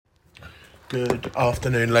Good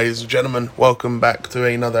afternoon, ladies and gentlemen. Welcome back to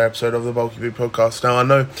another episode of the Bulky Boo Podcast. Now, I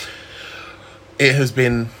know it has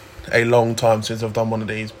been a long time since I've done one of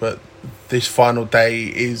these, but this final day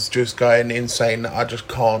is just going insane. I just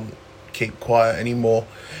can't keep quiet anymore.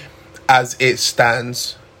 As it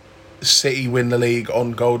stands, City win the league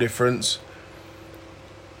on goal difference.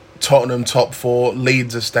 Tottenham top four,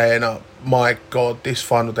 Leeds are staying up. My God, this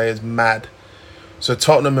final day is mad. So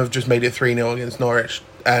Tottenham have just made it 3-0 against Norwich,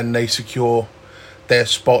 and they secure their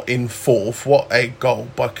spot in fourth. What a goal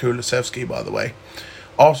by Kulusevski, by the way.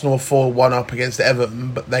 Arsenal are 4-1 up against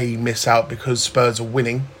Everton, but they miss out because Spurs are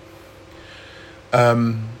winning.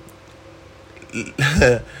 Man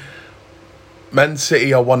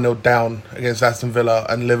City are 1-0 down against Aston Villa,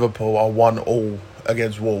 and Liverpool are 1-1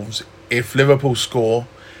 against Wolves. If Liverpool score,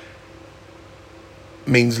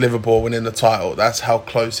 means Liverpool winning the title. That's how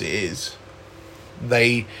close it is.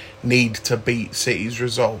 They need to beat City's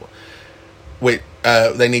result.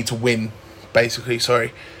 They need to win, basically,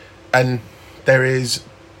 and there is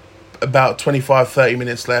about 25-30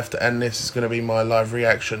 minutes left, and this is going to be my live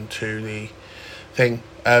reaction to the thing.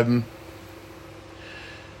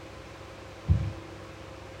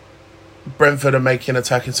 Brentford are making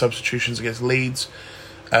attacking substitutions against Leeds,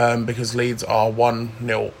 because Leeds are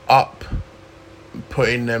 1-0 up,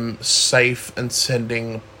 putting them safe and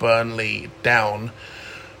sending Burnley down.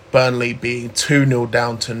 Burnley being 2-0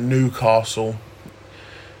 down to Newcastle.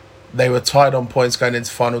 They were tied on points going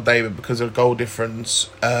into final day, but because of goal difference,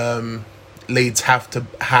 Leeds have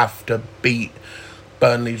to beat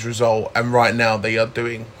Burnley's result, and right now they are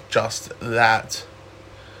doing just that.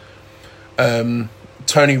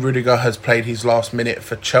 Tony Rudiger has played his last minute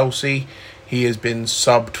for Chelsea. He has been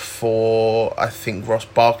subbed for, I think Ross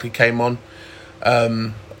Barkley came on.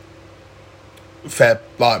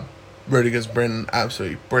 Rudiger's been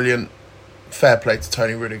absolutely brilliant. Fair play to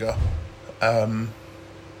Tony Rudiger.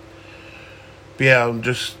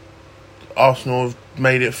 Arsenal have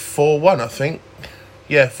made it 4-1, I think.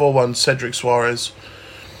 Yeah, 4-1. Cedric Suarez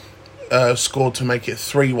scored to make it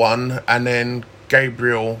 3-1, and then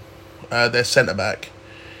Gabriel, their centre-back,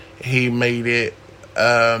 he made it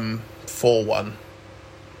 4-1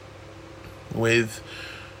 with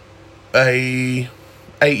a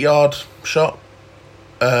 8-yard shot.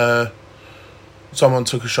 Someone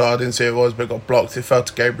took a shot, I didn't see who it was, but it got blocked. It fell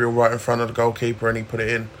to Gabriel right in front of the goalkeeper, and he put it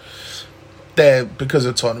in. Because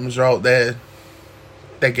of Tottenham's result, they're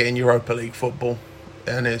getting Europa League football,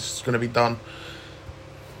 and it's going to be done.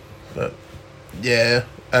 But yeah,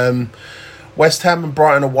 West Ham and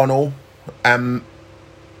Brighton are 1-1, and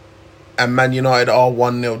Man United are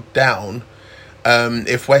 1-0 down.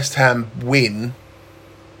 If West Ham win,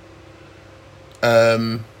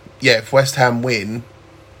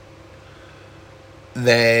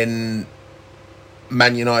 then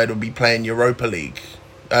Man United will be playing Europa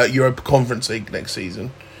Conference League next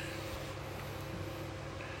season.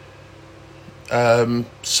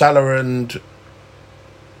 Salah and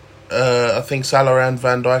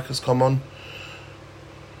Van Dijk has come on.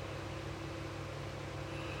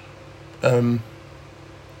 Clinton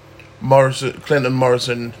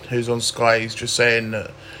Morrison, who's on Sky, is just saying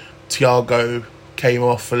that Thiago came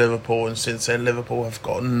off for Liverpool, and since then Liverpool have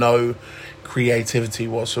got no creativity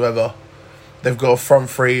whatsoever. They've got a front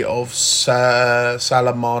three of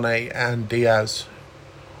Salah, Mane and Diaz.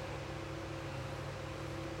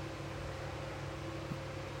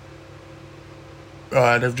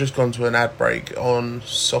 Right, they've just gone to an ad break on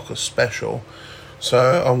Soccer Special,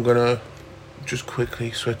 so I'm going to just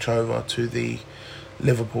quickly switch over to the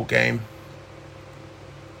Liverpool game.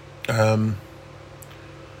 I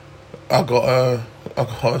got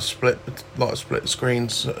a split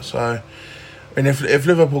screens, so and if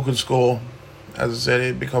Liverpool can score, as I said,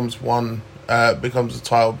 it becomes the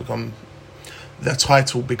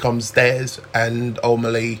title becomes theirs, and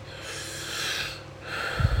ultimately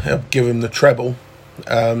give them the treble,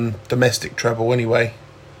 domestic treble anyway,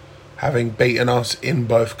 having beaten us in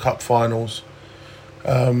both cup finals.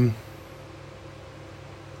 For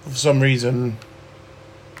some reason,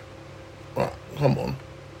 right, come on,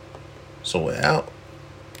 sort it out.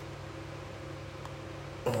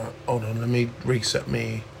 Alright, hold on, let me reset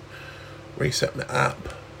my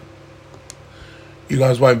app. You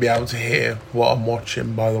guys won't be able to hear what I'm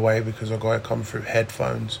watching, by the way, because I've got to come through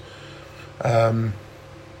headphones. Come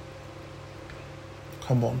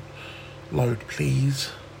on, load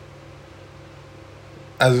please.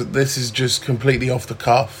 As this is just completely off the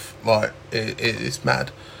cuff, like it's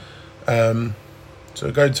mad. So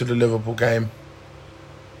go to the Liverpool game.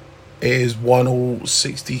 It is 1-1,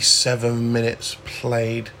 67 minutes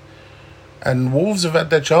played, and Wolves have had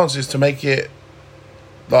their chances to make it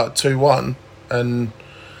like 2-1, and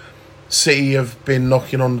City have been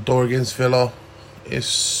knocking on the door against Villa.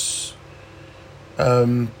 It's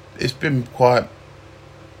been quite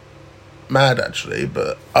mad actually,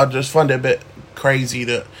 but I just find it a bit crazy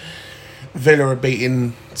that Villa are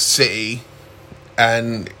beating City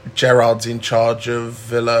and Gerrard's in charge of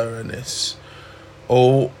Villa, and it's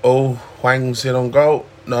Hwang's in on goal.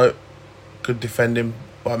 No, good defending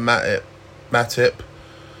by Matip.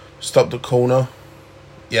 Stop the corner.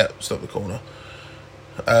 Yeah, stop the corner.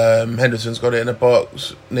 Henderson's got it in the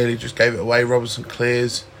box. Nearly just gave it away. Robertson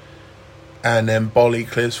clears. And then Bolly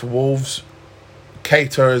clears for Wolves.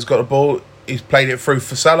 Keita has got the ball. He's played it through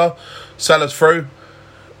for Salah. Salah's through.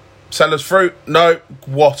 No,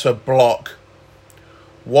 what a block.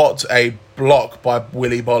 What a block by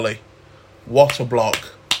Willy Bolly. What a block.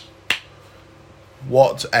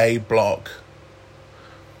 What a block.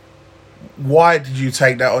 Why did you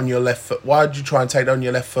take that on your left foot? Why did you try and take that on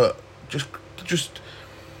your left foot? Just.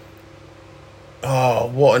 Oh,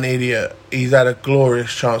 what an idiot. He's had a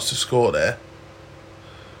glorious chance to score there.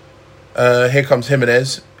 Here comes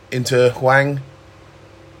Jimenez into Hwang.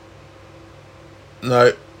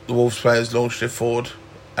 No, the Wolves players launched it forward,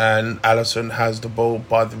 and Alisson has the ball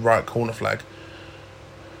by the right corner flag.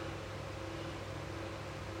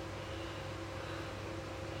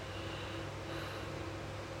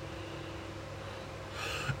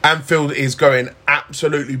 Anfield is going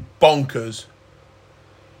absolutely bonkers.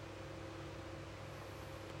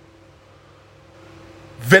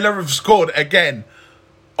 Villa have scored again.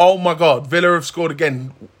 Oh my God, Villa have scored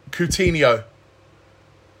again. Coutinho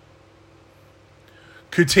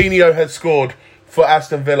has scored for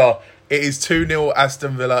Aston Villa. It is 2-0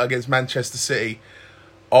 Aston Villa against Manchester City.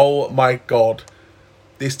 Oh my God.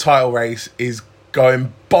 This title race is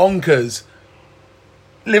going bonkers.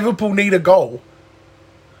 Liverpool need a goal.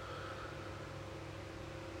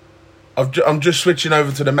 I'm just switching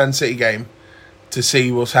over to the Man City game to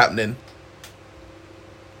see what's happening.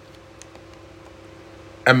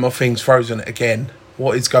 And my thing's frozen again.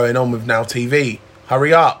 What is going on with Now TV?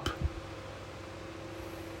 Hurry up.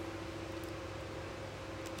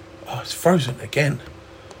 Oh, it's frozen again.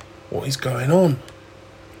 What is going on?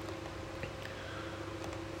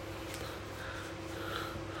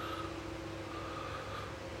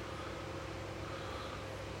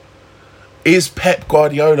 Is Pep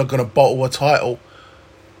Guardiola going to bottle a title?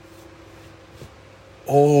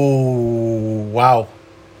 Oh, wow.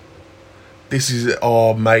 This is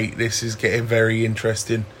getting very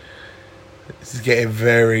interesting. This is getting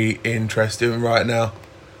very interesting right now.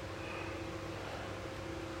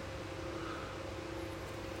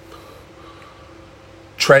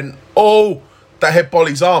 Trent. Oh, that hit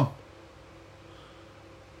Bolly's arm.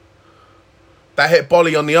 That hit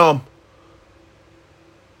Bolly on the arm.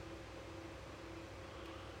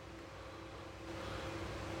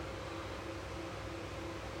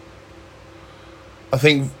 I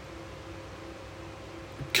think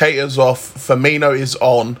Keita's off. Firmino is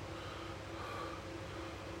on.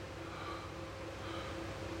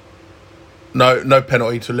 No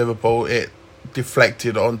penalty to Liverpool. It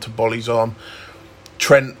deflected onto Bolly's arm.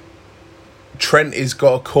 Trent has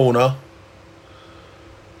got a corner.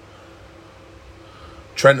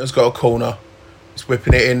 Trent has got a corner. He's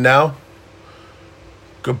whipping it in now.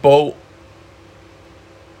 Good ball.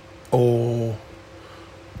 Oh.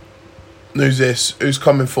 Who's this? Who's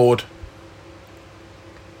coming forward?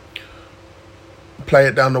 Play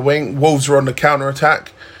it down the wing. Wolves are on the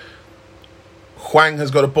counter-attack. Hwang has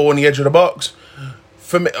got a ball on the edge of the box.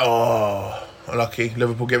 Unlucky.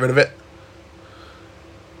 Liverpool get rid of it.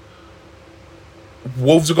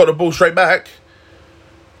 Wolves have got the ball straight back.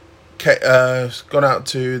 It's gone out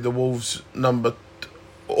to the Wolves number.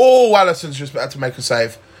 Alisson's just about to make a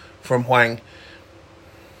save from Hwang.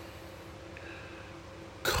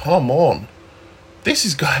 Come on. This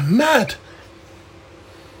is going mad.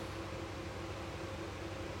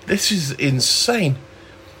 This is insane.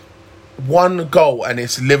 One goal and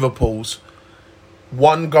it's Liverpool's.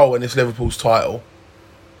 One goal and it's Liverpool's title.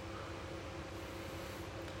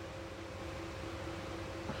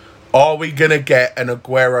 Are we going to get an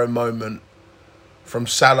Aguero moment from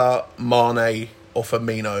Salah, Mane or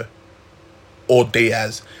Firmino or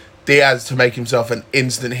Diaz? Diaz to make himself an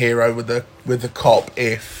instant hero with the cop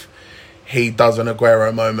if he does an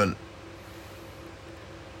Aguero moment.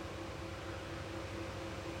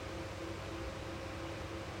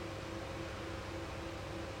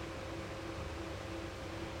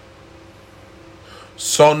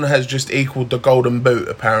 Son has just equalled the golden boot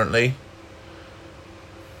apparently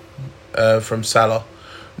from Salah.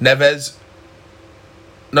 Neves.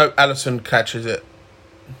 No, Alisson catches it.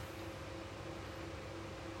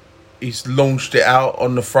 He's launched it out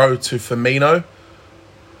on the throw to Firmino.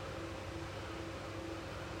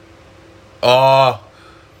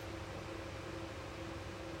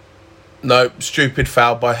 No, stupid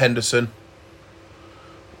foul by Henderson.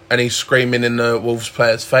 And he's screaming in the Wolves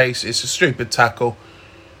player's face. It's a stupid tackle.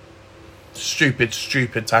 Stupid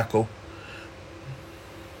tackle.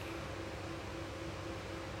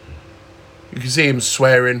 You can see him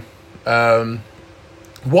swearing.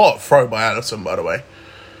 What throw by Alisson, by the way.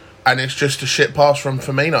 And it's just a shit pass from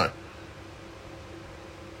Firmino.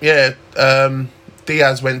 Yeah,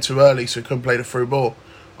 Diaz went too early, so he couldn't play the through ball.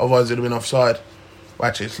 Otherwise, it'd have been offside. Well,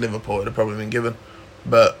 actually, it's Liverpool. It'd have probably been given.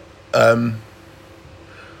 But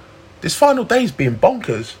this final day's been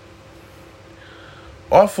bonkers.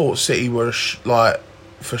 I thought City were,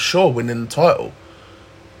 for sure winning the title.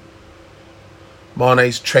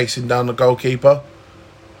 Mane's chasing down the goalkeeper.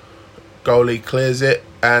 Goalie clears it,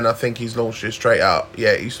 and I think he's launched it straight out.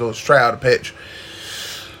 Yeah, he's launched straight out of the pitch.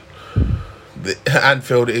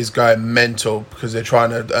 Anfield is going mental because they're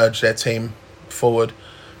trying to urge their team forward.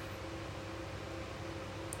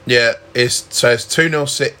 Yeah, it's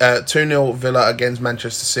 2-0 Villa against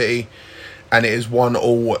Manchester City, and it is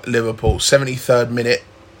 1-1 Liverpool. 73rd minute.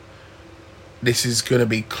 This is going to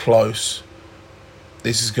be close.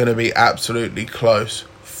 This is going to be absolutely close.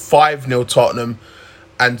 5-0 Tottenham,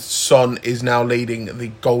 and Son is now leading the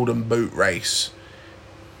Golden Boot race.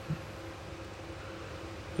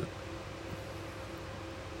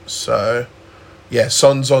 So, yeah,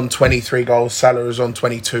 Son's on 23 goals. Salah is on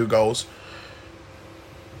 22 goals.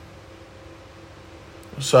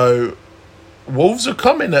 So, Wolves are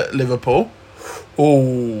coming at Liverpool.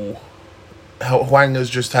 Ooh. Hwang has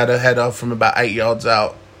just had a header from about 8 yards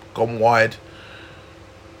out. Gone wide.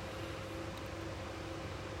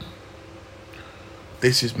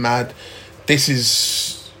 This is mad. This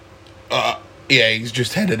is... yeah, he's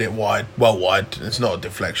just headed it wide. Well wide. It's not a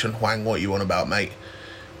deflection. Hwang, what you on about, mate?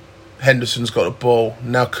 Henderson's got a ball.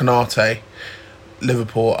 Now Konate.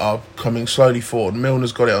 Liverpool are coming slowly forward.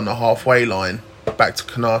 Milner's got it on the halfway line. Back to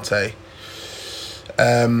Konate.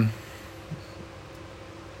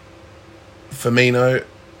 Firmino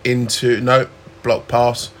into... No, block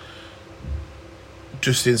pass.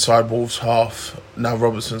 Just inside Wolves' half. Now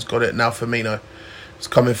Robertson's got it. Now Firmino. He's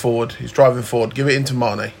coming forward. He's driving forward. Give it into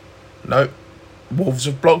Mane. No. Wolves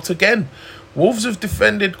have blocked again. Wolves have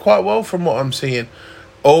defended quite well from what I'm seeing.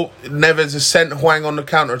 Oh, Neves has sent Hwang on the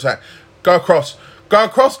counter-attack. Go across. Go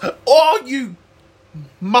across. Oh, you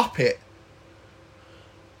muppet.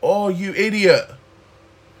 Oh, you idiot.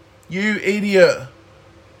 You idiot.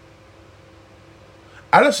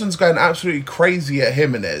 Alisson's going absolutely crazy at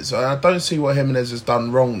Jimenez. I don't see what Jimenez has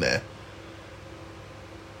done wrong there.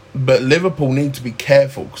 But Liverpool need to be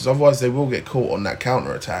careful because otherwise they will get caught on that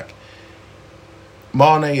counter-attack.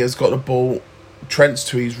 Mane has got the ball. Trent's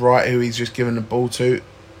to his right, who he's just given the ball to.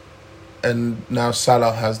 And now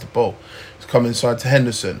Salah has the ball. He's come inside to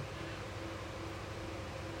Henderson.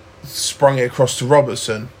 Sprung it across to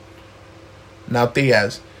Robertson. Now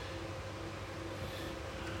Diaz.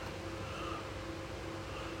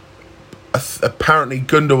 Apparently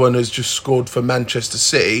Gundogan has just scored for Manchester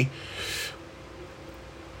City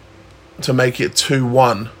to make it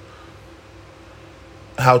 2-1.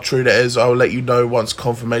 How true that is, I'll let you know once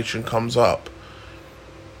confirmation comes up.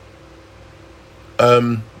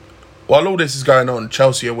 While all this is going on,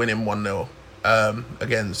 Chelsea are winning 1-0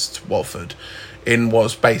 against Watford in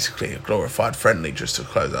what's basically a glorified friendly just to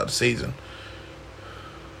close out the season.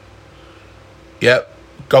 Yep,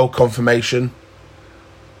 goal confirmation.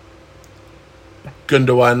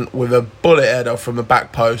 Gundogan with a bullet header from the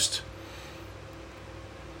back post.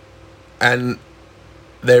 And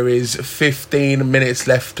there is 15 minutes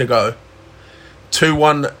left to go.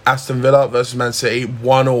 2-1 Aston Villa versus Man City,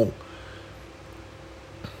 1-1.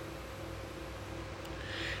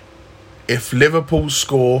 If Liverpool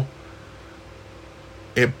score,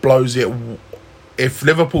 it blows it. If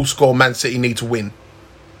Liverpool score, Man City need to win.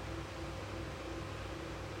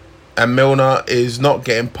 And Milner is not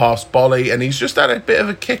getting past Bolly, and he's just had a bit of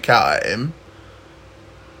a kick out at him.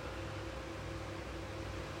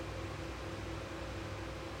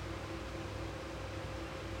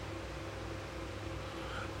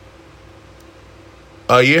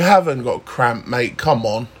 Oh, you haven't got cramp, mate. Come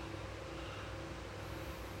on.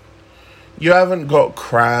 You haven't got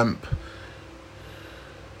cramp.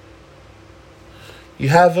 You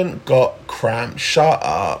haven't got cramp. Shut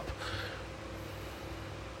up.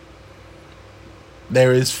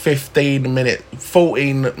 There is 14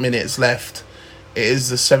 minutes left. It is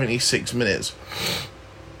the 76 minutes.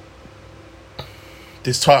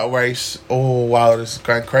 This title race, oh wow, this is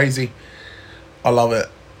going crazy. I love it.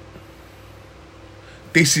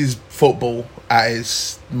 This is football at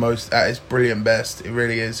its brilliant best. It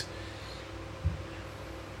really is.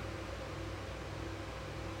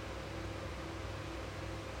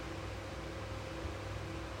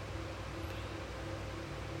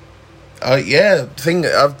 Yeah,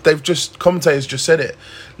 commentators just said it.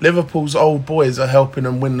 Liverpool's old boys are helping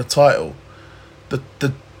them win the title.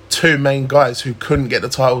 The two main guys who couldn't get the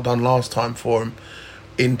title done last time for him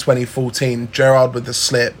in 2014, Gerrard with the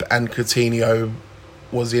slip and Coutinho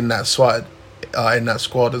was in that squad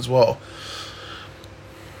as well.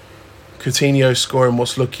 Coutinho scoring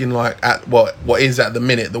what's looking like at what is at the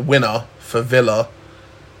minute the winner for Villa.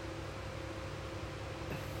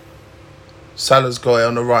 Salah's got it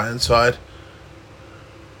on the right hand side.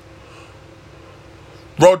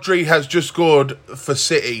 Rodri has just scored for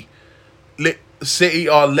City. City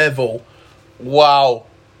are level. Wow.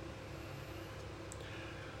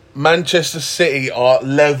 Manchester City are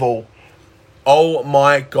level. Oh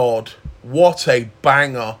my God. What a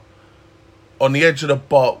banger. On the edge of the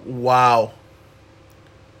box. Wow.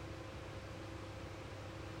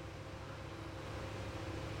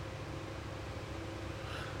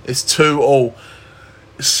 It's 2-2.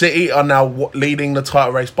 City are now leading the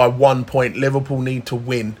title race by 1 point. Liverpool need to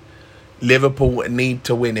win. Liverpool need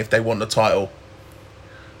to win if they want the title.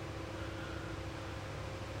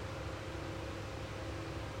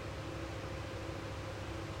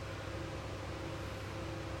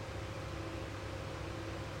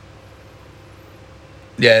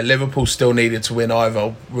 Yeah, Liverpool still needed to win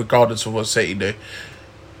either, regardless of what City do.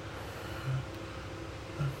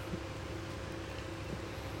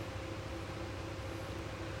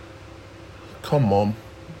 Come on.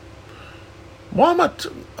 Why am I...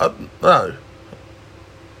 no.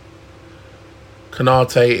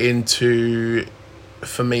 Konate into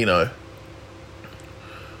Firmino.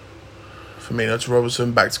 Firmino to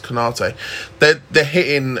Robertson, back to Konate. They're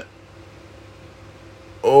hitting...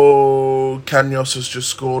 Oh, Canos has just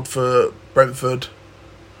scored for Brentford.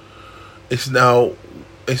 It's now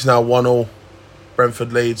 1-1.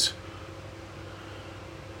 Brentford leads.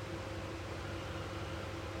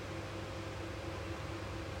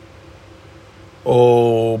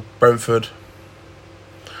 Oh, Brentford.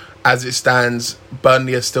 As it stands,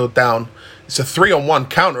 Burnley are still down. It's a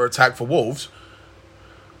 3-on-1 counter-attack for Wolves.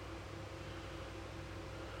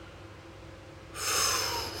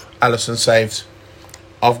 Alisson saves.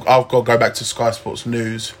 I've got to go back to Sky Sports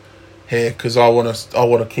News here because I want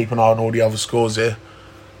to keep an eye on all the other scores here.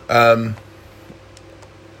 I've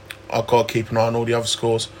got to keep an eye on all the other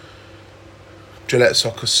scores. Gillette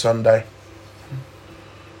Soccer Sunday.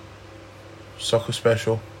 Soccer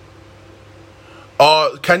special.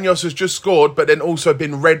 Canos has just scored, but then also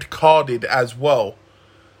been red carded as well.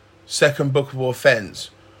 Second bookable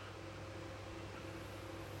offence.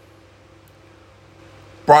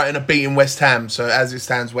 Brighton are beating West Ham, so as it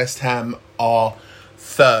stands, West Ham are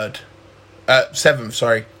seventh,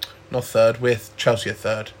 sorry, not third, with Chelsea are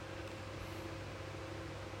third.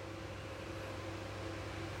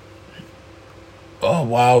 Oh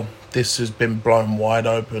wow, this has been blown wide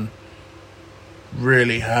open.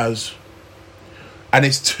 Really has. And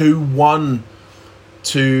it's 2-1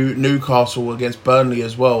 to Newcastle against Burnley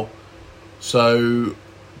as well. So,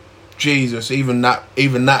 Jesus, even that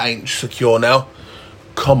ain't secure now.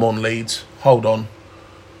 Come on, Leeds. Hold on.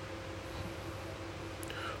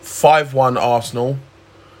 5-1 Arsenal.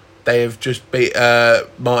 They have just beat...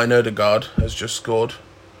 Martin Odegaard has just scored.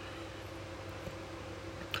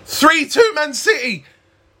 3-2 Man City.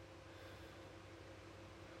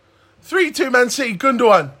 3-2 Man City.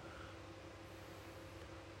 Gundogan.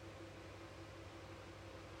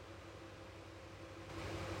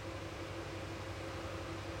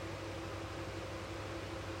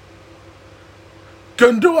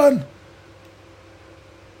 Gundogan.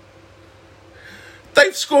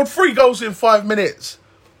 They've scored 3 goals in 5 minutes.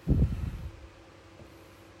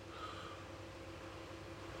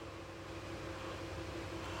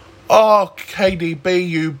 Oh, KDB,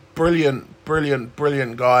 you brilliant, brilliant,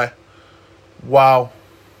 brilliant guy. Wow.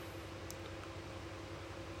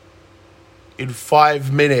 In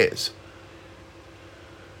 5 minutes.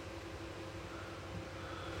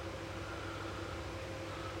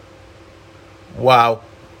 Wow.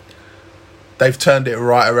 They've turned it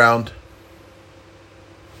right around.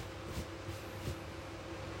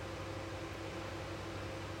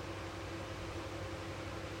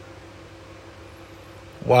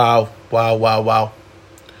 Wow, wow, wow, wow.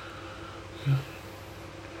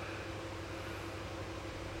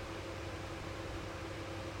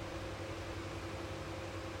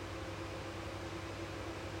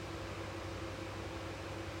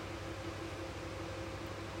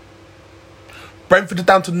 Brentford are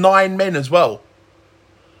down to 9 men as well.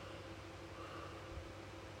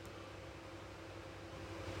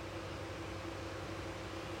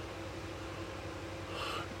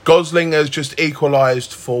 Gosling has just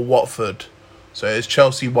equalised for Watford. So it's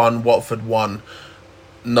Chelsea 1, Watford 1.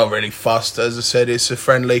 Not really fussed. As I said, it's a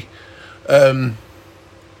friendly. Can't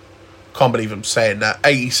believe I'm saying that.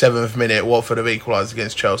 87th minute, Watford have equalised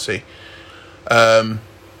against Chelsea.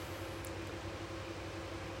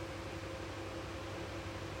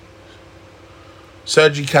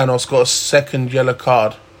 Sergi Canos got a second yellow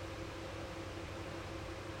card.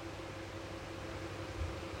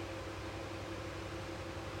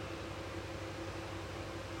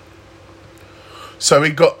 So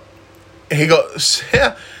he got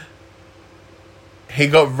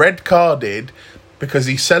red carded because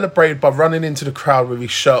he celebrated by running into the crowd with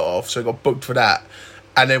his shirt off, so he got booked for that,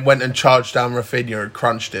 and then went and charged down Rafinha and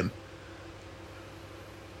crunched him.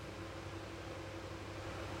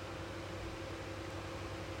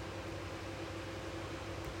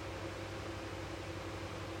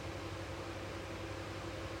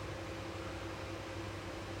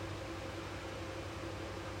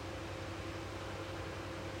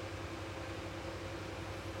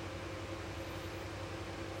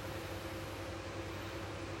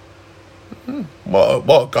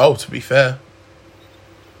 What a goal, to be fair.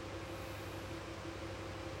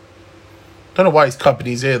 Don't know why he's cupping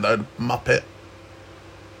his ear, though, muppet.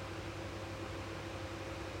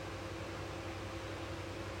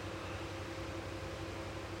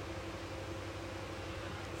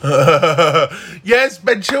 Yes,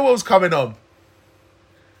 Ben Chilwell's coming on.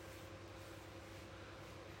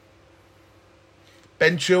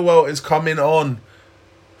 Ben Chilwell is coming on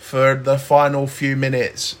for the final few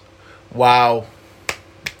minutes. Wow.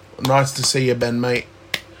 Nice to see you, Ben, mate.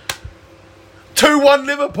 2-1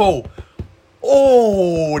 Liverpool.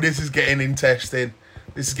 Oh, this is getting interesting.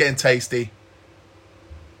 This is getting tasty.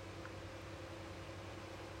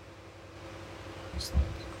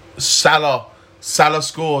 Salah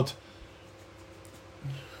scored.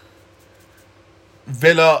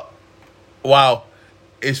 Villa, wow,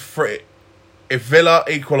 is free. If Villa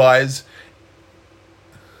equalise,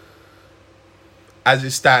 as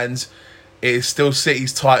it stands, it is still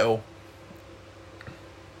City's title.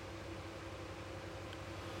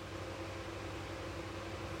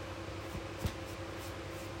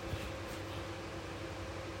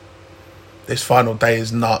 This final day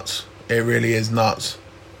is nuts. It really is nuts.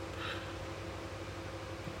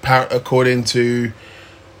 According to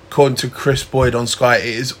Chris Boyd on Sky, it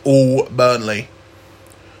is all Burnley.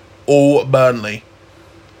 All Burnley.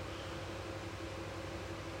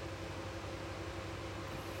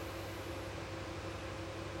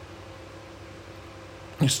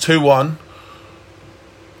 It's 2-1.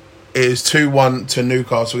 It is 2-1 to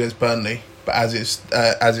Newcastle against Burnley. But as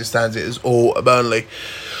it stands, it is all Burnley.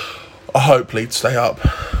 I hope Leeds stay up.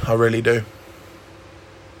 I really do.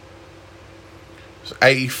 It's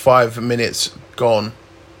 85 minutes gone.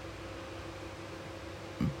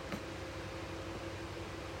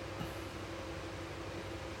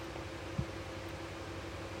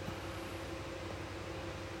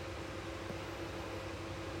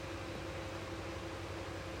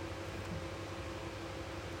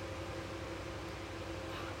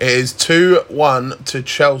 It is 2-1 to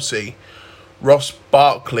Chelsea. Ross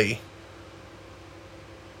Barkley.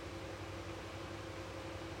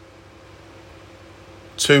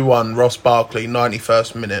 Ross Barkley,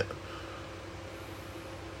 91st minute.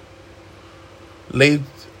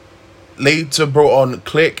 Leeds are brought on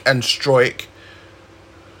Click and Stroik.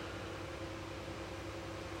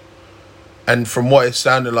 And from what it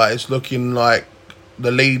sounded like, it's looking like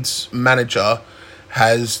the Leeds manager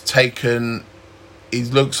has taken... He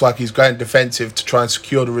looks like he's going defensive to try and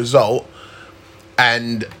secure the result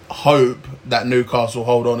and hope that Newcastle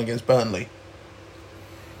hold on against Burnley.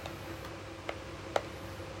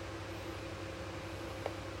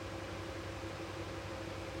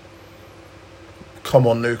 Come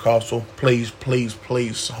on, Newcastle. Please, please,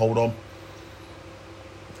 please hold on.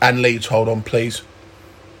 And Leeds, hold on, please.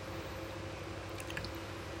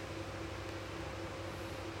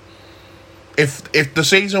 If the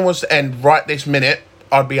season was to end right this minute,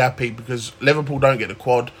 I'd be happy because Liverpool don't get the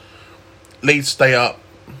quad. Leeds stay up.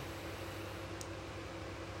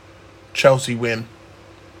 Chelsea win.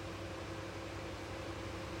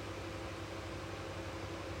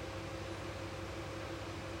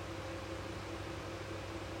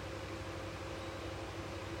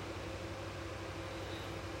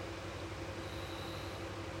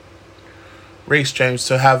 Reece James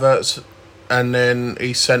to Havertz, and then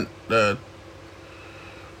he sent the...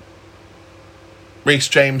 Reece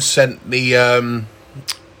James sent the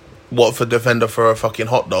Watford defender for a fucking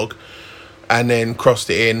hot dog and then crossed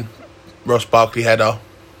it in. Ross Barkley header.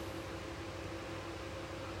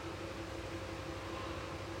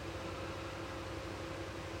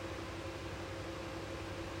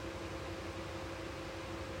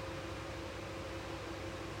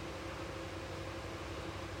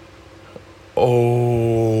 Oh.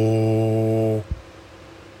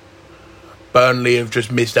 Burnley have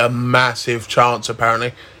just missed a massive chance,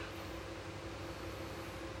 apparently.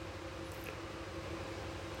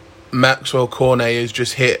 Maxwell Cornet has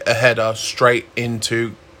just hit a header straight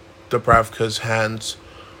into Dubravka's hands.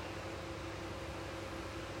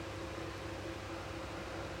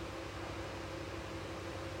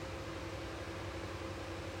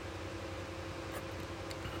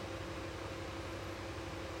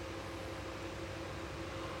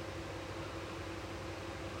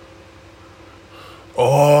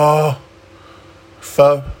 Oh,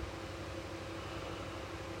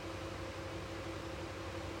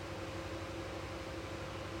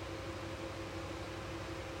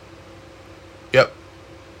 Yep.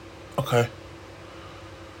 Okay.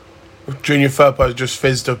 Junior Firpo just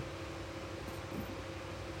fizzed a.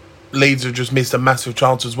 Leeds have just missed a massive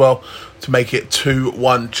chance as well to make it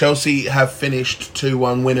 2-1. Chelsea have finished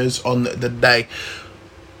 2-1 winners on the day.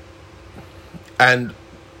 And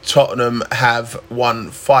Tottenham have won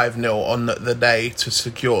 5-0 on the day to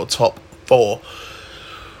secure top 4.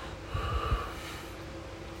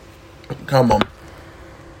 Come on.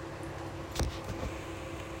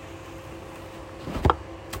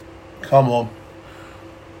 Come on.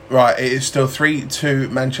 Right, it is still 3-2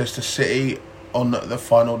 Manchester City on the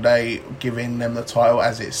final day, giving them the title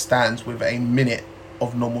as it stands with a minute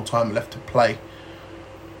of normal time left to play.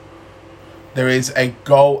 There is a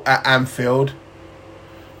goal at Anfield.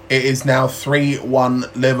 It is now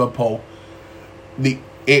 3-1 Liverpool.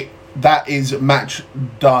 That is match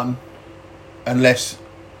done unless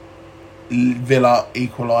Villa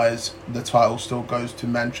equalise. The title still goes to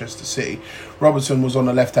Manchester City. Robertson was on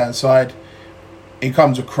the left-hand side. He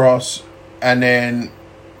comes across and then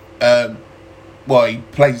he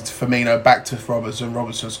plays Firmino back to Robertson.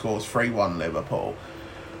 Robertson scores 3-1 Liverpool.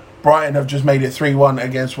 Brighton have just made it 3-1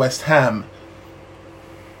 against West Ham.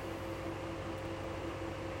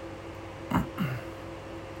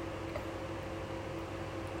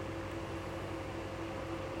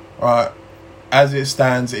 Right, as it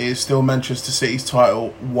stands, it is still Manchester City's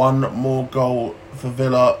title. One more goal for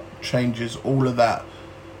Villa changes all of that.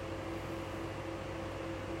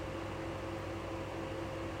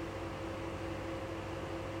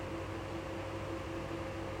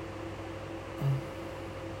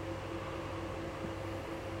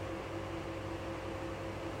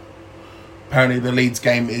 Apparently the Leeds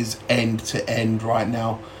game is end to end right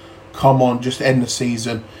now. Come on, just end the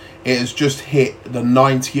season. It has just hit the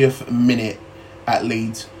 90th minute at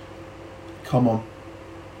Leeds. Come on.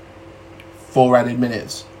 4 added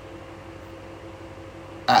minutes.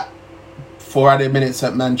 4 added minutes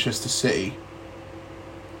at Manchester City.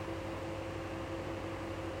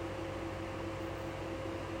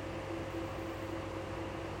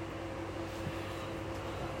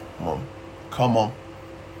 Come on. Come on.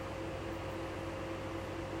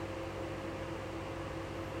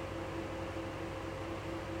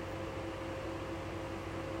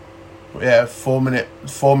 Yeah, 4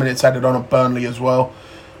 minutes added on at Burnley as well.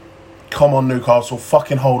 Come on, Newcastle.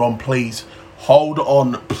 Fucking hold on, please. Hold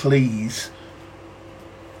on, please.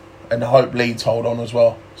 And I hope Leeds hold on as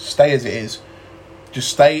well. Stay as it is. Just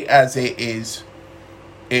stay as it is.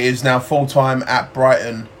 It is now full time at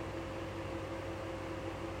Brighton.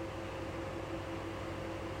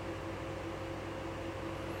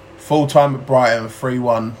 Full time at Brighton.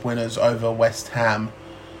 3-1 winners over West Ham.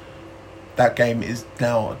 That game is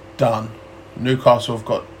now done. Newcastle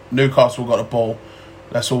got the ball.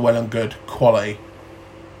 That's all well and good. Quality.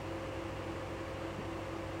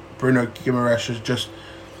 Bruno Guimaraes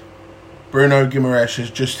has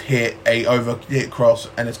just hit a hit cross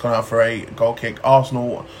and it's gone out for a goal kick.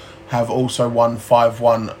 Arsenal have also won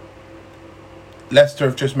 5-1. Leicester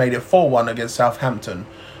have just made it 4-1 against Southampton.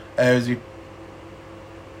 Ayoze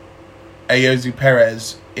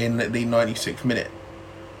Perez in the 96th minute.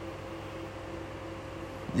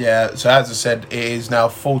 Yeah, so as I said, it is now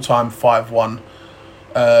full-time 5-1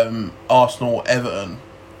 Arsenal-Everton.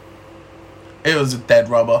 It was a dead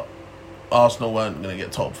rubber. Arsenal weren't going to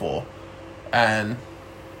get top 4. And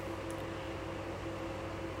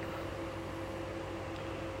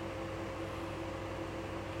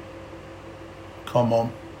come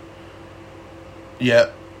on.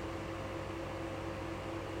 Yep.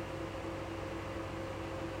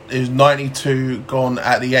 There's 92 gone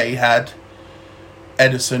at the Etihad.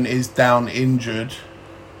 Ederson is down injured.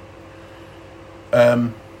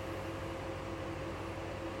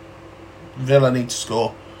 Villa need to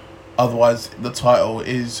score. Otherwise, the title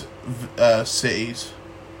is City's.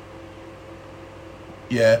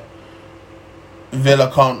 Yeah.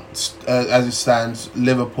 Villa can't, as it stands,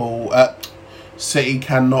 City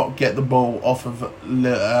cannot get the ball off of...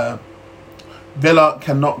 Villa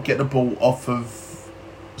cannot get the ball off of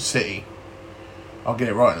City. I'll get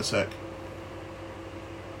it right in a sec.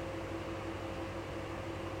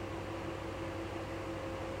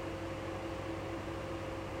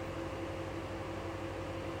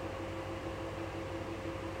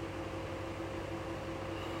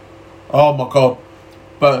 Oh my god.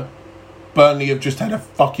 But Burnley have just had a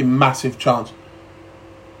fucking massive chance.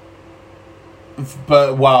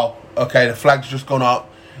 But wow. Okay, the flag's just gone up.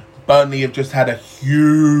 Burnley have just had a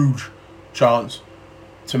huge chance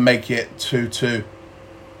to make it 2-2.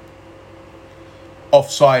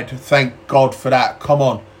 Offside. Thank God for that. Come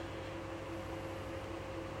on.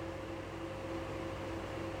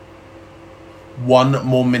 One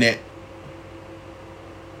more minute.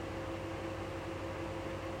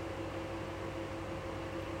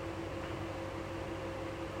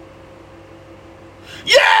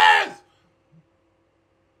 Yes!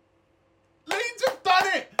 Leeds have done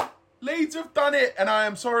it! Leeds have done it, and I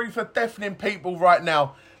am sorry for deafening people right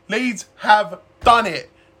now. Leeds have done it.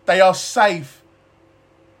 They are safe.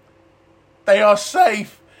 They are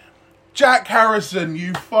safe. Jack Harrison,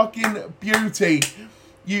 you fucking beauty.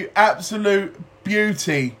 You absolute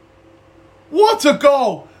beauty. What a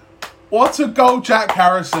goal. What a goal, Jack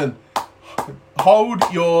Harrison.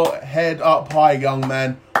 Hold your head up high, young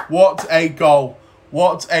man. What a goal.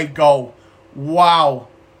 What a goal. Wow.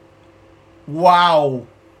 Wow.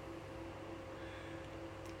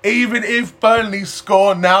 Even if Burnley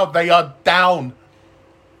score now, they are down.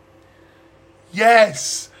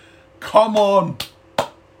 Yes. Come on.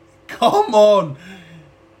 Come on.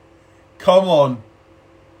 Come on.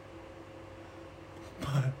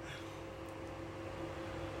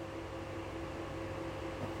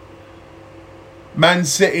 Man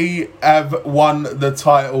City have won the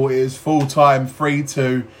title. It is full time,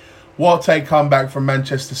 3-2. What a comeback from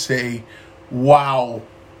Manchester City. Wow.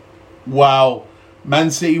 Wow.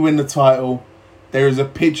 Man City win the title. There is a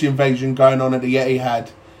pitch invasion going on at the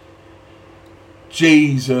Etihad.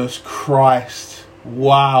 Jesus Christ.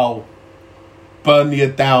 Wow. Burnley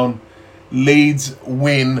are down. Leeds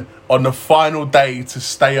win on the final day to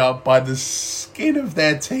stay up by the skin of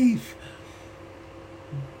their teeth.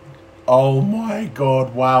 Oh my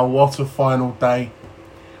God, wow, what a final day.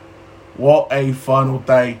 What a final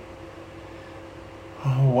day.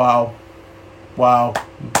 Oh, wow. Wow.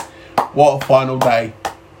 What a final day.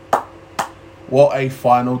 What a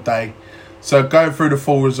final day. So going through the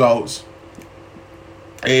full results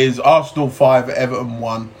is Arsenal 5, Everton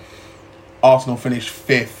 1. Arsenal finished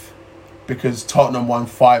 5th because Tottenham won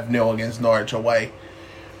 5-0 against Norwich away.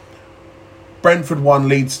 Brentford 1,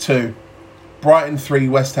 Leeds 2. Brighton 3,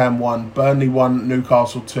 West Ham 1. Burnley 1,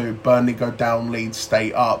 Newcastle 2. Burnley go down, Leeds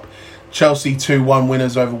stay up. Chelsea 2-1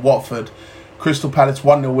 winners over Watford. Crystal Palace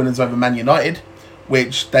 1-0 winners over Man United,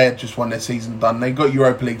 which they had just won their season done. They got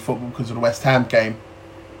Europa League football because of the West Ham game.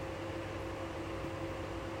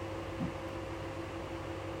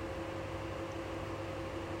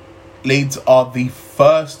 Leeds are the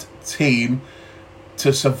first team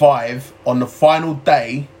to survive on the final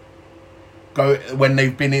day when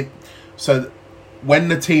they've been in. So when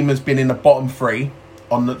the team has been in the bottom three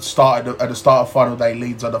at the start of final day,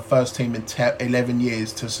 Leeds are the first team in 11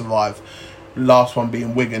 years to survive. Last one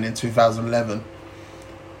being Wigan in 2011.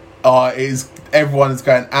 Everyone is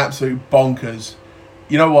going absolute bonkers.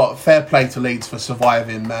 You know what? Fair play to Leeds for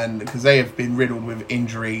surviving, man, because they have been riddled with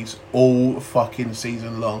injuries all fucking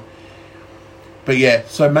season long. But yeah,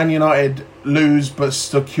 so Man United lose but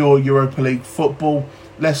secure Europa League football.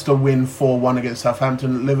 Leicester win 4-1 against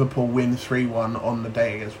Southampton. Liverpool win 3-1 on the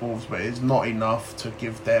day against Wolves, but it's not enough to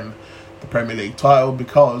give them the Premier League title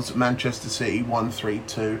because Manchester City won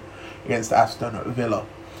 3-2 against Aston Villa.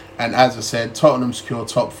 And as I said, Tottenham secure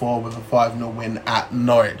top 4 with a 5-0 win at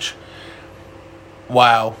Norwich.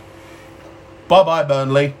 Wow. Bye-bye,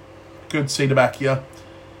 Burnley. Good to see the back of you.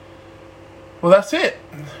 Well, that's it.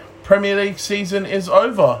 Premier League season is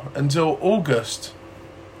over until August.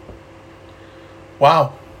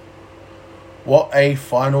 Wow. What a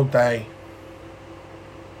final day.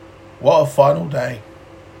 What a final day.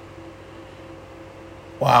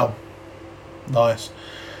 Wow. Nice.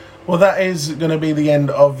 Well, that is going to be the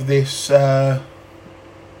end of this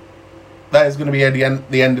that is going to be the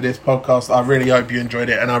end of this podcast. I really hope you enjoyed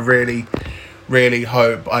it, and I really, really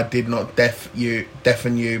hope I did not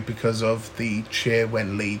deafen you because of the cheer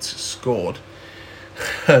when Leeds scored.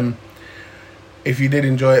 If you did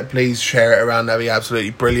enjoy it, please share it around. That'd be absolutely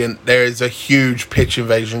brilliant. There is a huge pitch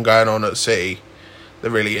invasion going on at City. There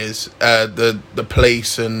really is. The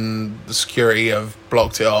police and the security have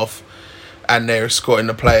blocked it off, and they're escorting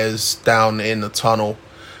the players down in the tunnel.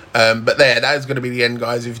 But that is going to be the end,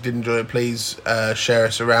 guys. If you did enjoy it, please share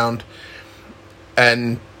us around.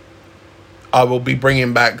 And I will be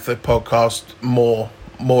bringing back the podcast more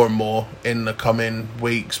and more in the coming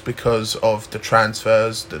weeks because of the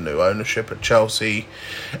transfers, the new ownership at Chelsea,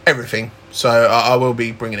 everything. So I will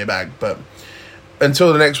be bringing it back. But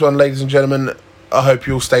until the next one, ladies and gentlemen, I hope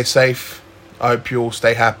you all stay safe. I hope you all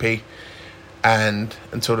stay happy. And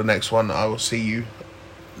until the next one, I will see you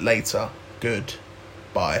later.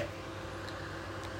 Goodbye.